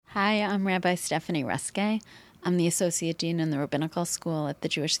Hi, I'm Rabbi Stephanie Ruske. I'm the Associate Dean in the Rabbinical School at the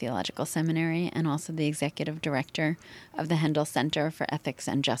Jewish Theological Seminary and also the Executive Director of the Hendel Center for Ethics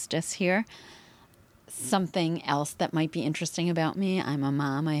and Justice here. Something else that might be interesting about me, I'm a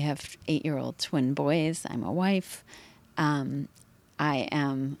mom. I have 8-year-old twin boys. I'm a wife. I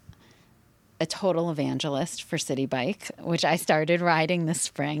am a total evangelist for City Bike, which I started riding this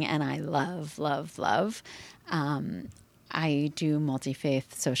spring, and I love, love, love. I do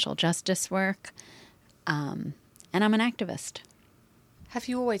multi-faith social justice work, and I'm an activist. Have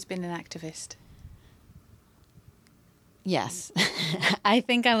you always been an activist? Yes. I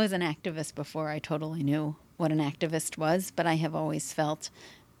think I was an activist before I totally knew what an activist was, but I have always felt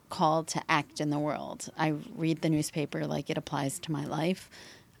called to act in the world. I read the newspaper like it applies to my life.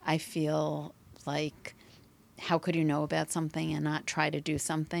 I feel like, how could you know about something and not try to do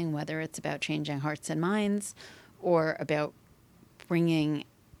something, whether it's about changing hearts and minds or about bringing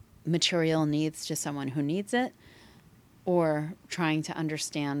material needs to someone who needs it, or trying to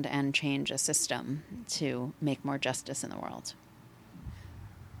understand and change a system to make more justice in the world.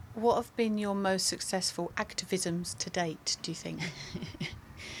 What have been your most successful activisms to date, do you think?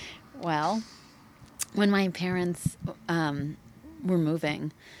 Well, when my parents were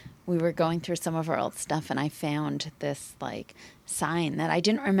moving, we were going through some of our old stuff, and I found this sign that I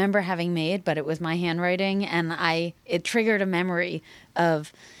didn't remember having made, but it was my handwriting, and it triggered a memory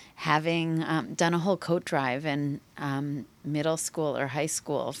of having done a whole coat drive in middle school or high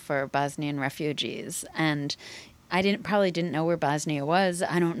school for Bosnian refugees, and I probably didn't know where Bosnia was.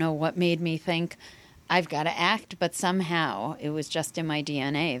 I don't know what made me think I've got to act, but somehow it was just in my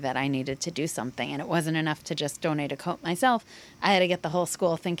DNA that I needed to do something. And it wasn't enough to just donate a coat myself. I had to get the whole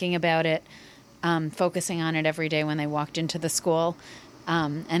school thinking about it, focusing on it every day when they walked into the school,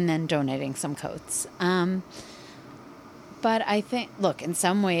 and then donating some coats. But I think, look, in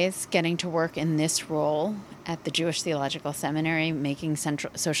some ways, getting to work in this role at the Jewish Theological Seminary, making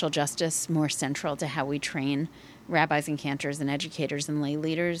social justice more central to how we train rabbis and cantors and educators and lay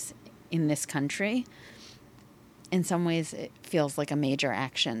leaders in this country, in some ways it feels like a major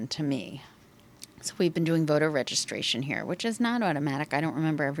action to me. So we've been doing voter registration here, which is not automatic. I don't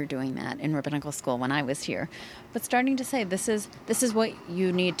remember ever doing that in rabbinical school when I was here. But starting to say, this is what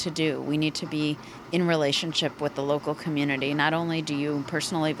you need to do. We need to be in relationship with the local community. Not only do you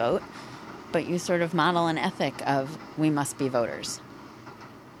personally vote, but you sort of model an ethic of we must be voters.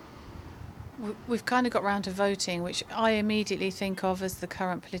 We've kind of got round to voting, which I immediately think of as the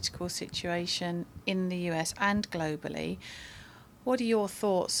current political situation in the US and globally. What are your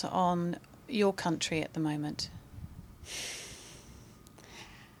thoughts on your country at the moment?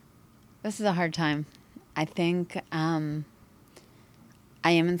 This is a hard time. I think I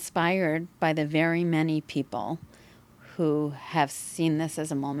am inspired by the very many people who have seen this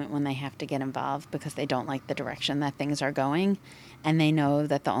as a moment when they have to get involved because they don't like the direction that things are going, and they know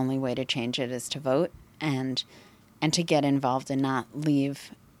that the only way to change it is to vote and to get involved and not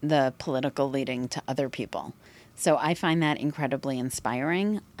leave the political leading to other people. So I find that incredibly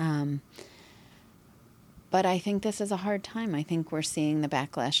inspiring. But I think this is a hard time. I think we're seeing the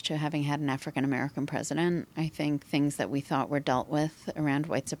backlash to having had an African-American president. I think things that we thought were dealt with around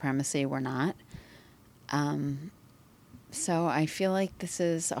white supremacy were not. So I feel like this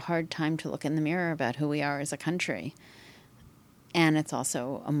is a hard time to look in the mirror about who we are as a country. And it's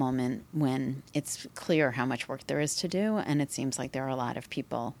also a moment when it's clear how much work there is to do, and it seems like there are a lot of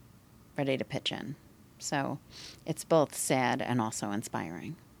people ready to pitch in. So it's both sad and also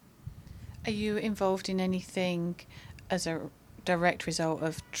inspiring. Are you involved in anything as a direct result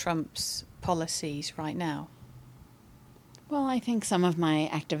of Trump's policies right now? Well, I think some of my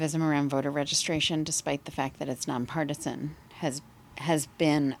activism around voter registration, despite the fact that it's nonpartisan, has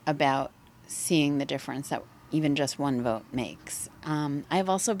been about seeing the difference that even just one vote makes. I've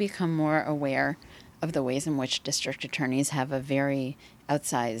also become more aware of the ways in which district attorneys have a very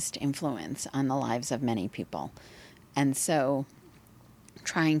outsized influence on the lives of many people. And so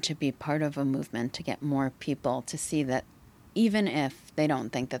trying to be part of a movement to get more people to see that even if they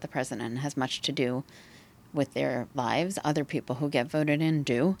don't think that the president has much to do with their lives, other people who get voted in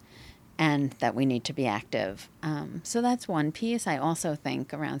do, and that we need to be active. So that's one piece. I also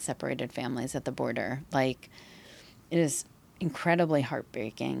think around separated families at the border, it is incredibly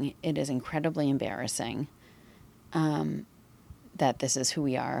heartbreaking. It is incredibly embarrassing that this is who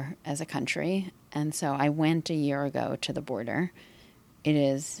we are as a country. And so I went a year ago to the border. It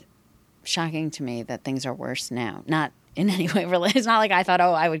is shocking to me that things are worse now. Not in any way related. It's not like I thought,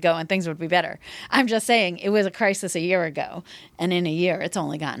 I would go and things would be better. I'm just saying it was a crisis a year ago, and in a year it's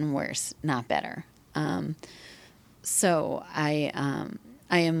only gotten worse, not better. So I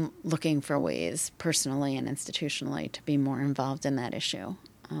I am looking for ways personally and institutionally to be more involved in that issue.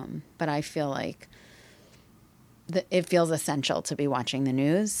 But I feel like it feels essential to be watching the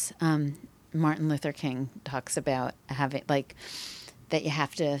news. Martin Luther King talks about having that you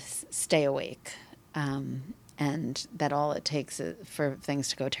have to stay awake, and that all it takes for things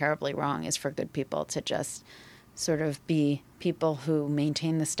to go terribly wrong is for good people to just sort of be people who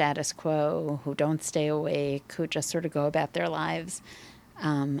maintain the status quo, who don't stay awake, who just sort of go about their lives.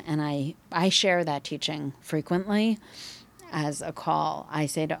 And I share that teaching frequently as a call. I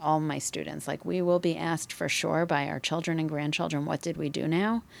say to all my students, we will be asked for sure by our children and grandchildren, what did we do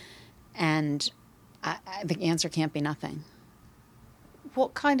now? And the answer can't be nothing.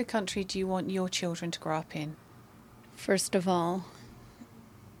 What kind of country do you want your children to grow up in? First of all,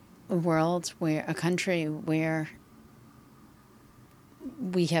 a country where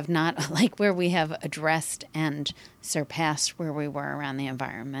we have not, where we have addressed and surpassed where we were around the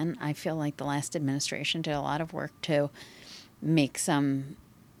environment. I feel like the last administration did a lot of work to make some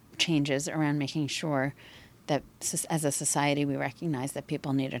changes around making sure that as a society we recognize that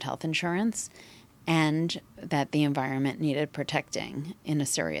people needed health insurance and that the environment needed protecting in a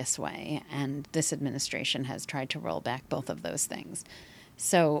serious way. And this administration has tried to roll back both of those things.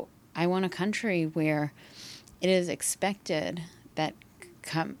 So I want a country where it is expected that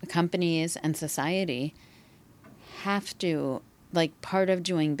companies and society have to, part of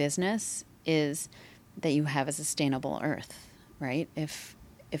doing business is that you have a sustainable earth, right? If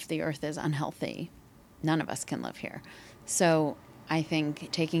the earth is unhealthy, none of us can live here. So I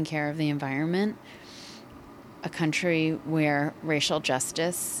think taking care of the environment, a country where racial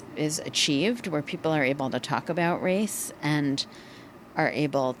justice is achieved, where people are able to talk about race and are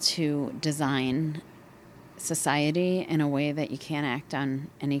able to design society in a way that you can't act on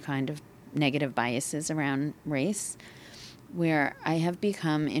any kind of negative biases around race, where I have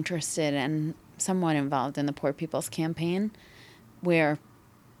become interested and somewhat involved in the Poor People's Campaign, where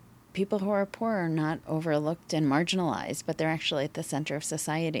people who are poor are not overlooked and marginalized, but they're actually at the center of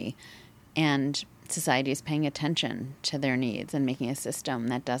society. And society is paying attention to their needs and making a system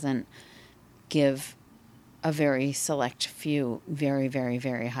that doesn't give a very select few very, very,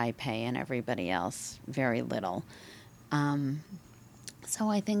 very high pay and everybody else very little. So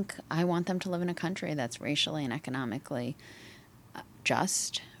I think I want them to live in a country that's racially and economically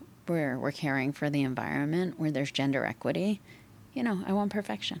just, where we're caring for the environment, where there's gender equity. I want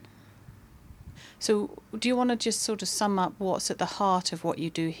perfection. So do you want to just sort of sum up what's at the heart of what you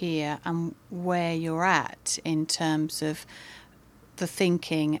do here and where you're at in terms of the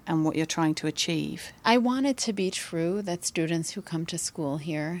thinking and what you're trying to achieve? I want it to be true that students who come to school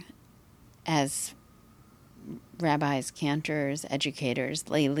here as rabbis, cantors, educators,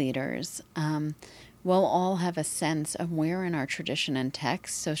 lay leaders, will all have a sense of where in our tradition and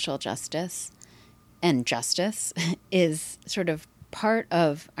text social justice and justice is sort of part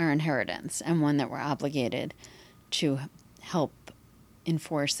of our inheritance and one that we're obligated to help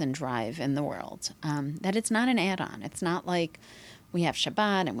enforce and drive in the world. That it's not an add-on. It's not like we have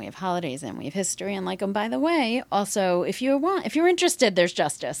Shabbat and we have holidays and we have history and by the way, also if you're interested, there's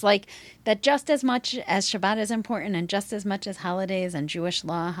justice. That just as much as Shabbat is important and just as much as holidays and Jewish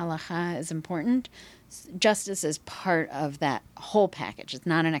law, halacha is important, justice is part of that whole package. It's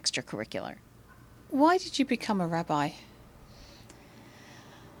not an extracurricular. Why did you become a rabbi?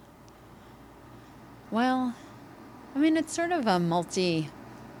 Well, it's sort of a multi-layered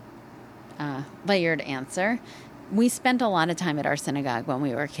answer. We spent a lot of time at our synagogue when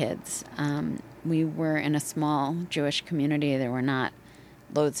we were kids. We were in a small Jewish community. There were not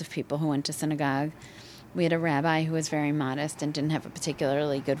loads of people who went to synagogue. We had a rabbi who was very modest and didn't have a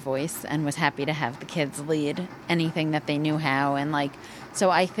particularly good voice and was happy to have the kids lead anything that they knew how. And so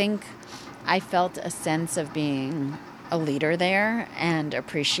I think I felt a sense of being a leader there and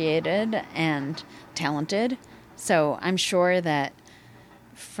appreciated and talented. So I'm sure that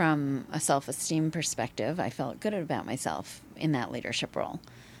from a self-esteem perspective, I felt good about myself in that leadership role.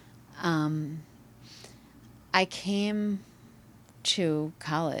 I came to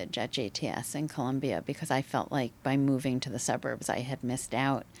college at JTS in Columbia because I felt like by moving to the suburbs, I had missed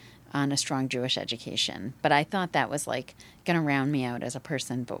out on a strong Jewish education. But I thought that was going to round me out as a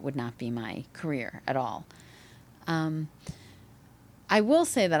person, but would not be my career at all. I will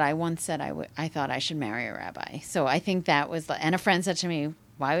say that I once said I thought I should marry a rabbi. So I think that was, and a friend said to me,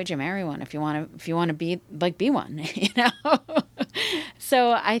 why would you marry one if you want to be one,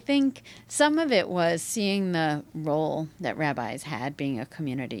 So I think some of it was seeing the role that rabbis had, being a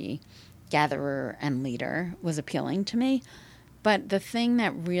community gatherer and leader, was appealing to me. But the thing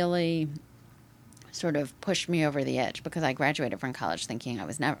that really sort of pushed me over the edge, because I graduated from college thinking I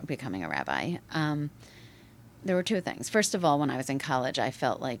was never becoming a rabbi. There were two things. First of all, when I was in college, I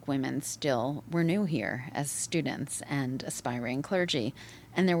felt like women still were new here as students and aspiring clergy.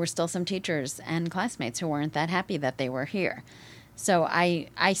 And there were still some teachers and classmates who weren't that happy that they were here. So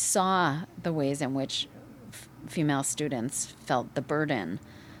I saw the ways in which female students felt the burden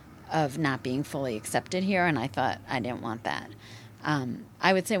of not being fully accepted here, and I thought I didn't want that.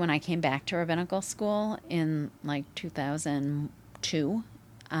 I would say when I came back to rabbinical school in like 2002,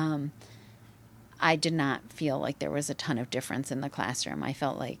 I did not feel like there was a ton of difference in the classroom. I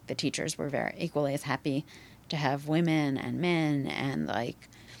felt like the teachers were very equally as happy to have women and men, and like,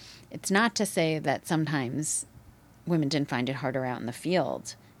 it's not to say that sometimes women didn't find it harder out in the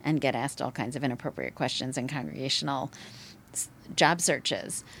field and get asked all kinds of inappropriate questions in congregational job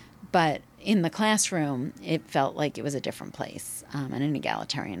searches. But in the classroom, it felt like it was a different place, and an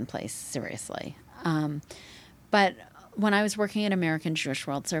egalitarian place, seriously. But when I was working at American Jewish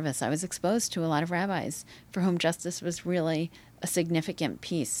World Service, I was exposed to a lot of rabbis for whom justice was really a significant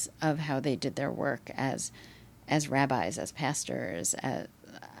piece of how they did their work as rabbis, as pastors,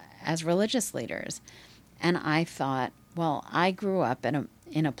 as religious leaders. And I thought, well, I grew up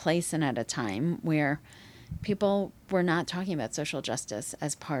in a place and at a time where people were not talking about social justice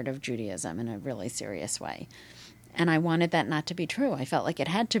as part of Judaism in a really serious way. And I wanted that not to be true. I felt like it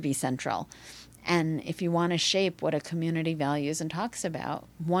had to be central. And if you want to shape what a community values and talks about,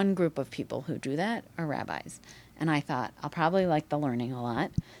 one group of people who do that are rabbis. And I thought, I'll probably like the learning a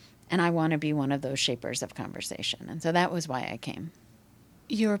lot, and I want to be one of those shapers of conversation. And so that was why I came.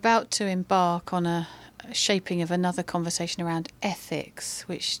 You're about to embark on a shaping of another conversation around ethics,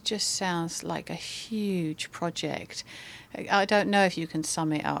 which just sounds like a huge project. I don't know if you can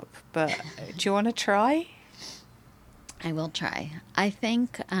sum it up, but do you want to try? I will try. I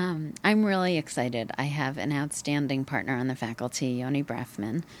think I'm really excited. I have an outstanding partner on the faculty, Yoni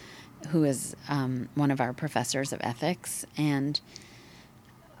Brafman, who is one of our professors of ethics. And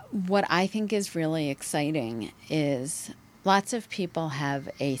what I think is really exciting is lots of people have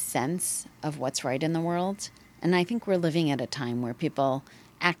a sense of what's right in the world. And I think we're living at a time where people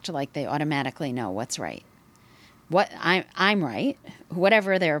act like they automatically know what's right. I'm right.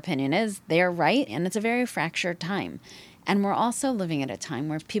 Whatever their opinion is, they're right. And it's a very fractured time. And we're also living at a time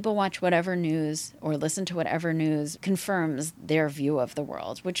where people watch whatever news or listen to whatever news confirms their view of the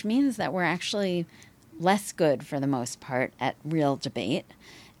world, which means that we're actually less good for the most part at real debate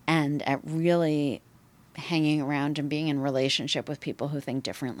and at really hanging around and being in relationship with people who think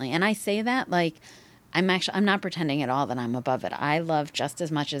differently. And I say that like I'm not pretending at all that I'm above it. I love just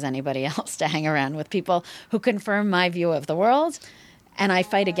as much as anybody else to hang around with people who confirm my view of the world. And I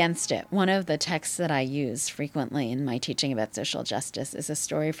fight against it. One of the texts that I use frequently in my teaching about social justice is a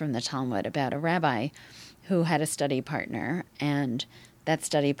story from the Talmud about a rabbi who had a study partner, and that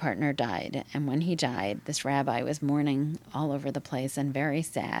study partner died. And when he died, this rabbi was mourning all over the place and very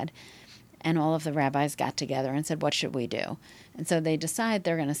sad. And all of the rabbis got together and said, what should we do? And so they decide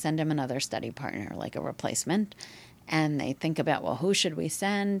they're going to send him another study partner, like a replacement. And they think about, well, who should we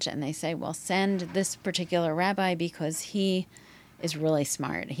send? And they say, well, send this particular rabbi because he is really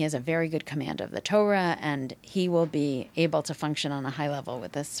smart. He has a very good command of the Torah, and he will be able to function on a high level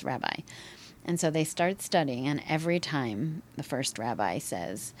with this rabbi. And so they start studying, and every time the first rabbi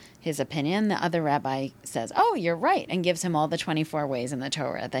says his opinion, the other rabbi says, oh, you're right, and gives him all the 24 ways in the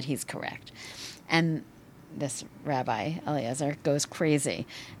Torah that he's correct. And this rabbi, Eliezer, goes crazy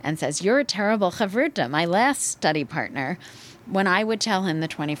and says, you're a terrible chavruta. My last study partner, when I would tell him the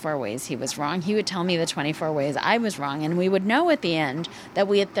 24 ways he was wrong, he would tell me the 24 ways I was wrong, and we would know at the end that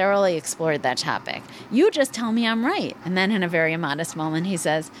we had thoroughly explored that topic. You just tell me I'm right. And then in a very modest moment, he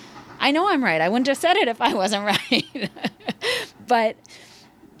says, I know I'm right. I wouldn't have said it if I wasn't right.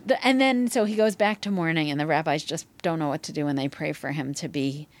 And then so he goes back to mourning, and the rabbis just don't know what to do, and they pray for him to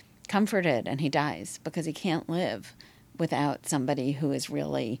be comforted, and he dies because he can't live without somebody who is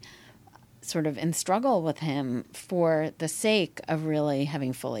really sort of in struggle with him for the sake of really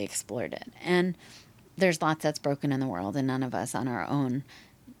having fully explored it. And there's lots that's broken in the world, and none of us on our own,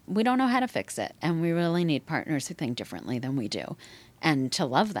 we don't know how to fix it. And we really need partners who think differently than we do, and to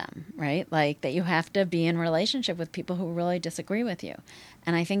love them, right? Like that you have to be in relationship with people who really disagree with you.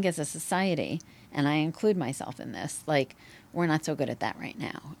 And I think as a society, and I include myself in this, like we're not so good at that right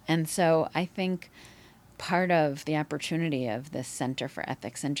now. And so I think part of the opportunity of this Center for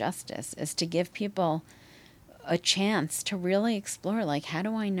Ethics and Justice is to give people a chance to really explore, like, how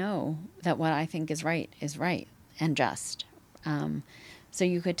do I know that what I think is right and just? So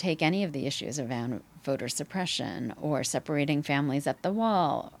you could take any of the issues around voter suppression or separating families at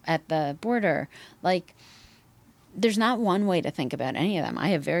the border. Like, there's not one way to think about any of them. I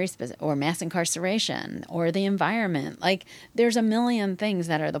have very specific, or mass incarceration, or the environment. Like, there's a million things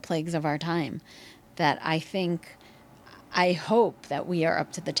that are the plagues of our time that I hope that we are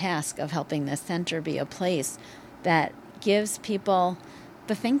up to the task of helping this center be a place that gives people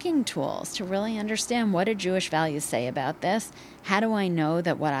the thinking tools to really understand, what do Jewish values say about this? How do I know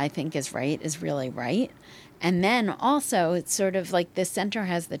that what I think is right is really right? And then also, it's sort of like this center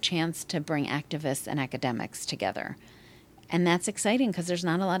has the chance to bring activists and academics together. And that's exciting because there's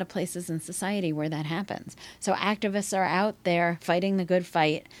not a lot of places in society where that happens. So activists are out there fighting the good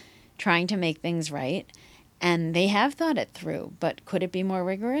fight, trying to make things right. And they have thought it through, but could it be more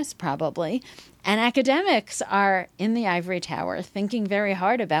rigorous? Probably. And academics are in the ivory tower thinking very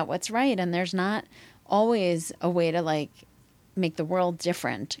hard about what's right. And there's not always a way to like make the world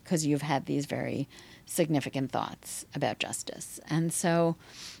different because you've had these very significant thoughts about justice. And so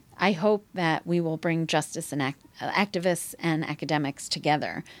I hope that we will bring justice and activists and academics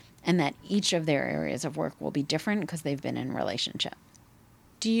together, and that each of their areas of work will be different because they've been in relationship.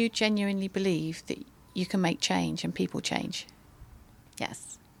 Do you genuinely believe that you can make change and people change?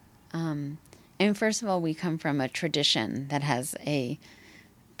 Yes. And first of all, we come from a tradition that has a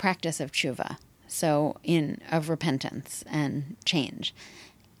practice of tshuva, of repentance and change.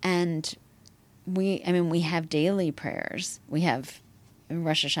 And we have daily prayers. We have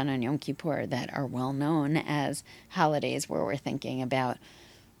Rosh Hashanah and Yom Kippur that are well known as holidays where we're thinking about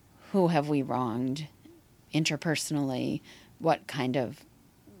who have we wronged interpersonally, what kind of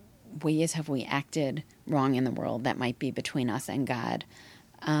ways have we acted wrong in the world that might be between us and God.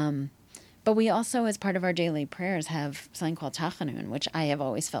 But we also, as part of our daily prayers, have something called Tachanun, which I have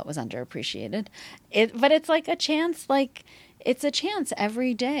always felt was underappreciated. But it's like a chance, it's a chance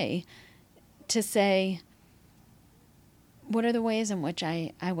every day to say, what are the ways in which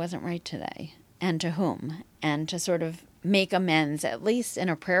I wasn't right today, and to whom, and to sort of make amends, at least in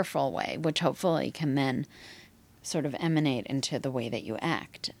a prayerful way, which hopefully can then sort of emanate into the way that you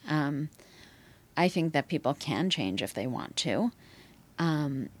act. I think that people can change if they want to.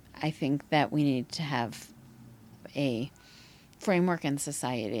 I think that we need to have a framework in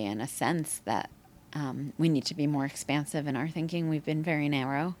society and a sense that we need to be more expansive in our thinking. We've been very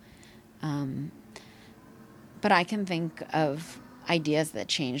narrow. But I can think of ideas that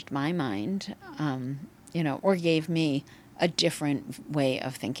changed my mind, or gave me a different way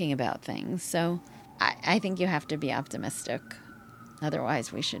of thinking about things. So I think you have to be optimistic.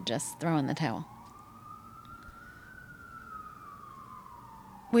 Otherwise, we should just throw in the towel.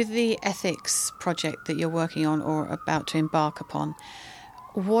 With the ethics project that you're working on or about to embark upon,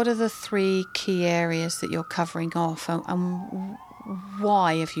 what are the 3 key areas that you're covering off, and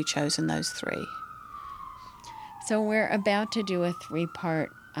why have you chosen those 3? So we're about to do a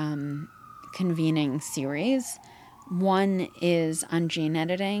 3-part convening series. One is on gene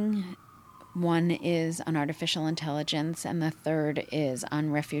editing, one is on artificial intelligence, and the third is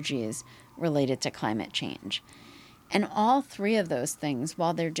on refugees related to climate change. And all 3 of those things,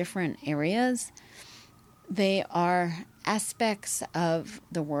 while they're different areas, they are aspects of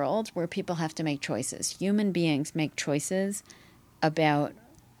the world where people have to make choices. Human beings make choices about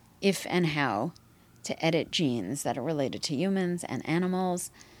if and how to edit genes that are related to humans and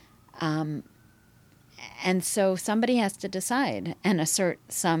animals. And so somebody has to decide and assert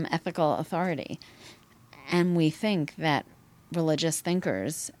some ethical authority. And we think that religious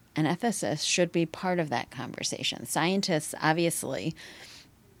thinkers and ethicists should be part of that conversation. Scientists obviously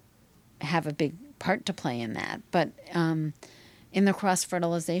have a big part to play in that, but in the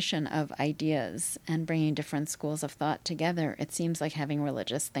cross-fertilization of ideas and bringing different schools of thought together, it seems like having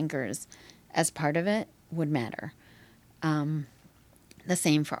religious thinkers as part of it would matter. The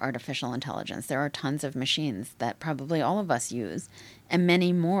same for artificial intelligence. There are tons of machines that probably all of us use, and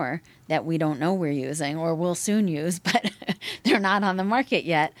many more that we don't know we're using or will soon use, but they're not on the market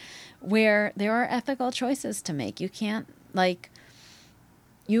yet, where there are ethical choices to make. You can't,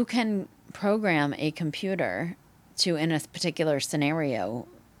 you can program a computer to, in a particular scenario,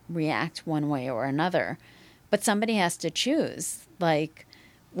 react one way or another, but somebody has to choose,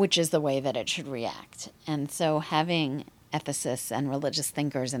 which is the way that it should react. And so having ethicists and religious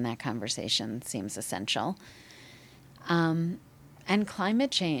thinkers in that conversation seems essential. And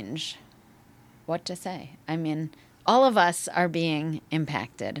climate change, what to say? I mean, all of us are being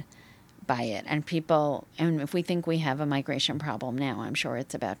impacted by it. And if we think we have a migration problem now, I'm sure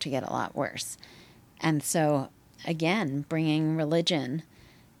it's about to get a lot worse. And so, again, bringing religion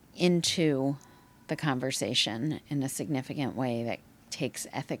into the conversation in a significant way that takes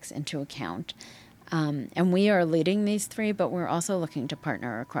ethics into account And we are leading these three, but we're also looking to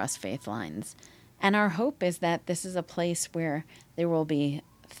partner across faith lines. And our hope is that this is a place where there will be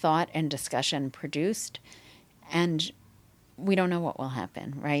thought and discussion produced, and we don't know what will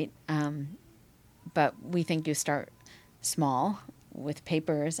happen, right? But we think you start small with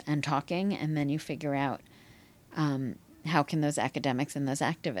papers and talking, and then you figure out how can those academics and those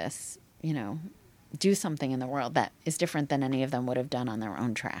activists, do something in the world that is different than any of them would have done on their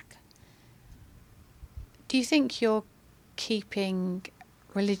own track. Do you think you're keeping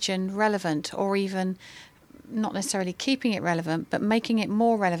religion relevant, or even not necessarily keeping it relevant, but making it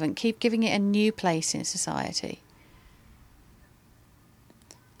more relevant, keep giving it a new place in society?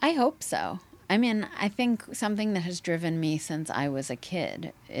 I hope so. I mean, I think something that has driven me since I was a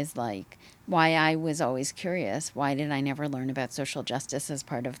kid is like why I was always curious. Why did I never learn about social justice as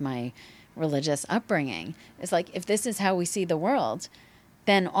part of my religious upbringing? It's like, if this is how we see the world,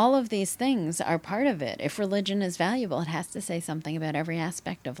 then all of these things are part of it. If religion is valuable, it has to say something about every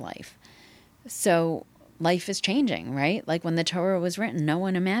aspect of life. So life is changing, right? Like when the Torah was written, no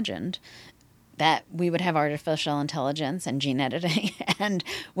one imagined that we would have artificial intelligence and gene editing, and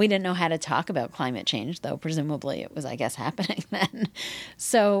we didn't know how to talk about climate change, though presumably it was, I guess, happening then.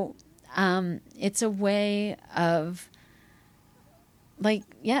 So it's a way of, like,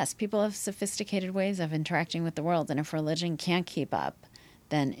 yes, people have sophisticated ways of interacting with the world, and if religion can't keep up,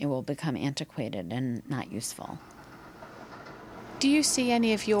 then it will become antiquated and not useful. Do you see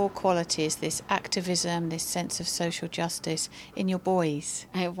any of your qualities, this activism, this sense of social justice, in your boys?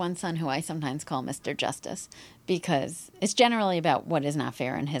 I have one son who I sometimes call Mr. Justice, because it's generally about what is not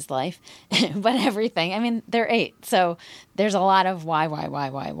fair in his life, but everything. I mean, they're 8, so there's a lot of why,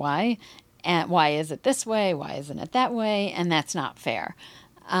 and why is it this way, why isn't it that way, and that's not fair.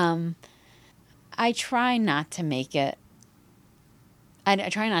 I try not to make it, I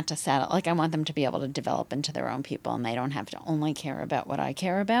try not to settle. Like, I want them to be able to develop into their own people, and they don't have to only care about what I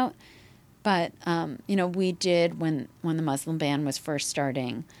care about. But, we did, when the Muslim ban was first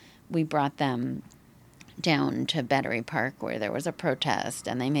starting, we brought them down to Battery Park where there was a protest,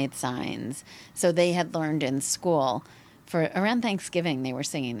 and they made signs. So they had learned in school, for around Thanksgiving, they were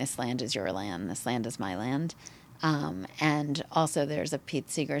singing, "This land is your land, this land is my land." And also there's a Pete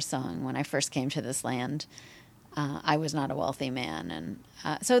Seeger song, "When I First Came to This Land, I was not a wealthy man." And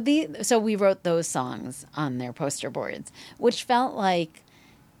so we wrote those songs on their poster boards, which felt like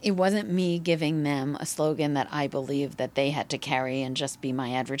it wasn't me giving them a slogan that I believed that they had to carry and just be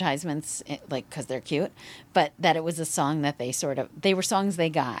my advertisements, like, because they're cute, but that it was a song that they were songs they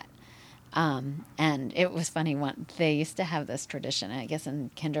got. And it was funny, they used to have this tradition, I guess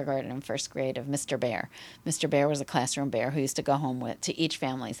in kindergarten and first grade, of Mr. Bear. Mr. Bear was a classroom bear who used to go home to each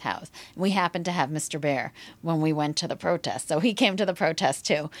family's house. We happened to have Mr. Bear when we went to the protest, so he came to the protest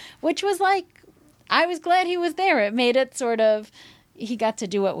too, which was like, I was glad he was there. It made it sort of, he got to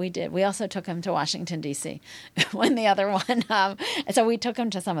do what we did. We also took him to Washington, D.C. when the other one, so we took him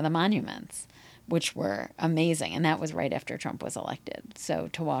to some of the monuments, which were amazing. And that was right after Trump was elected. So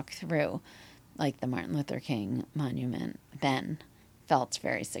to walk through, like, the Martin Luther King monument then felt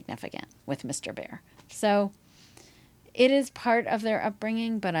very significant with Mr. Bear. So it is part of their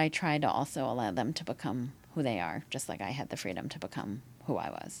upbringing, but I try to also allow them to become who they are, just like I had the freedom to become who I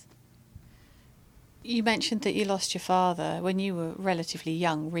was. You mentioned that you lost your father when you were relatively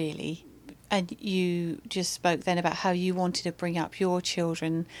young, really. And you just spoke then about how you wanted to bring up your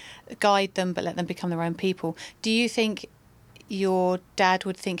children, guide them, but let them become their own people. Do you think your dad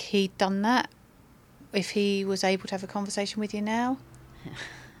would think he'd done that if he was able to have a conversation with you now?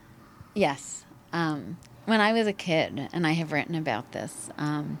 Yes. When I was a kid, and I have written about this,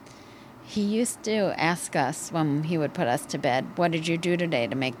 he used to ask us when he would put us to bed, "What did you do today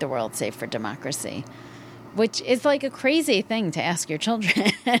to make the world safe for democracy?" Which is like a crazy thing to ask your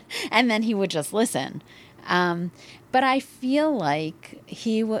children. And then he would just listen. But I feel like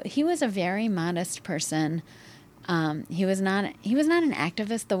he was a very modest person. He was not an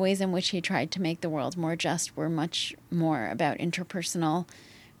activist. The ways in which he tried to make the world more just were much more about interpersonal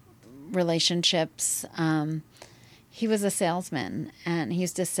relationships. He was a salesman, and he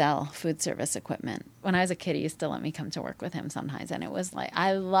used to sell food service equipment. When I was a kid, he used to let me come to work with him sometimes, and it was like,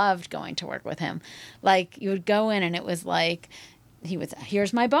 I loved going to work with him. Like, you would go in, and it was like, he would say,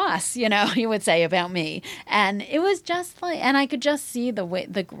 "Here's my boss," he would say about me. And it was just like, and I could just see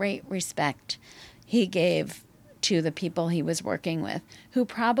the great respect he gave to the people he was working with, who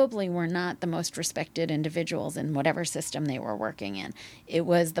probably were not the most respected individuals in whatever system they were working in. It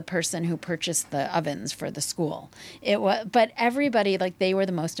was the person who purchased the ovens for the school. But everybody, like, they were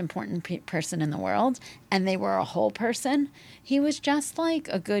the most important person in the world, and they were a whole person. He was just like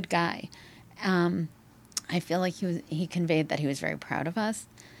a good guy. I feel like he conveyed that he was very proud of us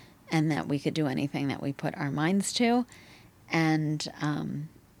and that we could do anything that we put our minds to. And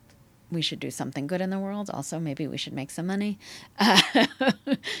we should do something good in the world. Also, maybe we should make some money.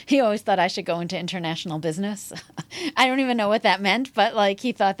 He always thought I should go into international business. I don't even know what that meant, but like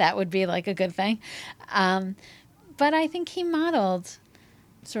he thought that would be like a good thing. But I think he modeled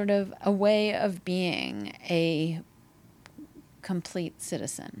sort of a way of being a complete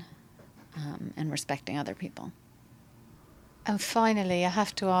citizen and respecting other people. And finally, I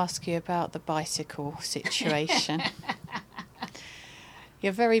have to ask you about the bicycle situation.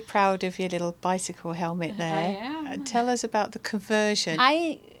 You're very proud of your little bicycle helmet there. I am. Tell us about the conversion.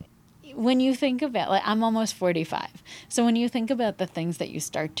 When you think about, like, I'm almost 45. So when you think about the things that you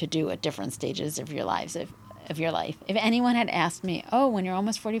start to do at different stages of your lives, of your life, if anyone had asked me, oh, when you're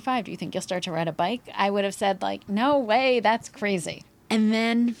almost 45, do you think you'll start to ride a bike? I would have said, like, no way, that's crazy. And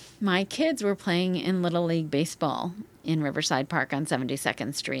then my kids were playing in Little League Baseball in Riverside Park on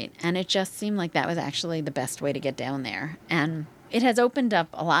 72nd Street. And it just seemed like that was actually the best way to get down there. And it has opened up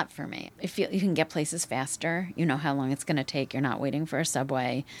a lot for me. You can get places faster. You know how long it's going to take. You're not waiting for a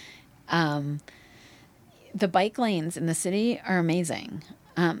subway. The bike lanes in the city are amazing.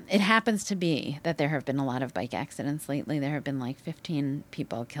 It happens to be that there have been a lot of bike accidents lately. There have been like 15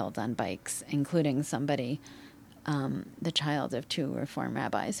 people killed on bikes, including somebody, the child of 2 Reform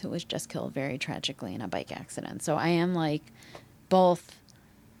rabbis who was just killed very tragically in a bike accident. So I am like both.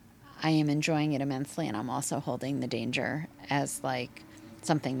 I am enjoying it immensely, and I'm also holding the danger as like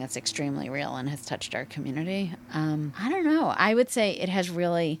something that's extremely real and has touched our community. I don't know. I would say it has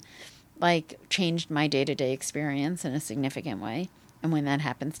really like changed my day-to-day experience in a significant way. And when that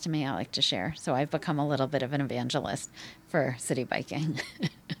happens to me, I like to share. So I've become a little bit of an evangelist for city biking.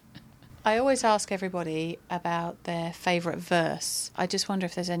 I always ask everybody about their favourite verse. I just wonder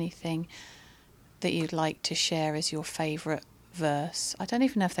if there's anything that you'd like to share as your favourite verse. I don't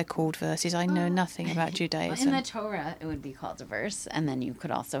even know if they're called verses. I know nothing about Judaism. In the Torah, it would be called a verse. And then you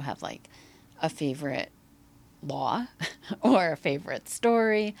could also have like a favorite law or a favorite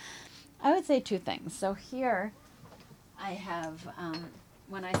story. I would say 2 things. So here I have,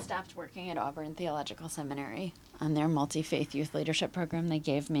 when I stopped working at Auburn Theological Seminary on their multi-faith youth leadership program, they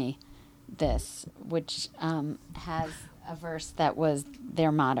gave me this, which has a verse that was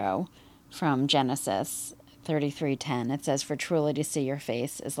their motto from Genesis 33:10. It says, "For truly to see your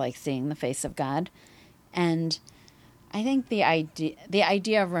face is like seeing the face of God." And I think the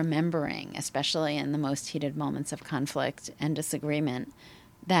idea of remembering, especially in the most heated moments of conflict and disagreement,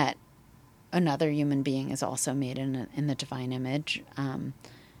 that another human being is also made in the divine image,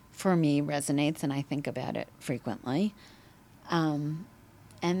 for me resonates, and I think about it frequently. And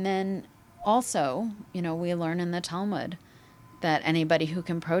then also, we learn in the Talmud that anybody who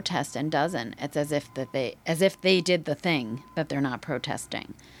can protest and doesn't, it's as if they did the thing that they're not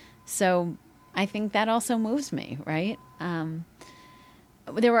protesting. So I think that also moves me, right?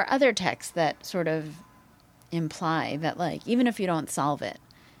 There were other texts that sort of imply that, like, even if you don't solve it,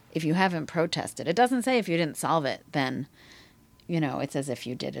 if you haven't protested, it doesn't say if you didn't solve it, then, it's as if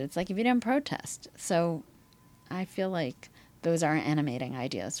you did it. It's like if you didn't protest. So I feel like those are animating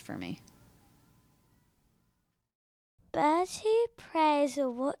ideas for me. Bertie Praise a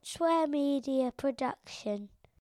Watchware Media production.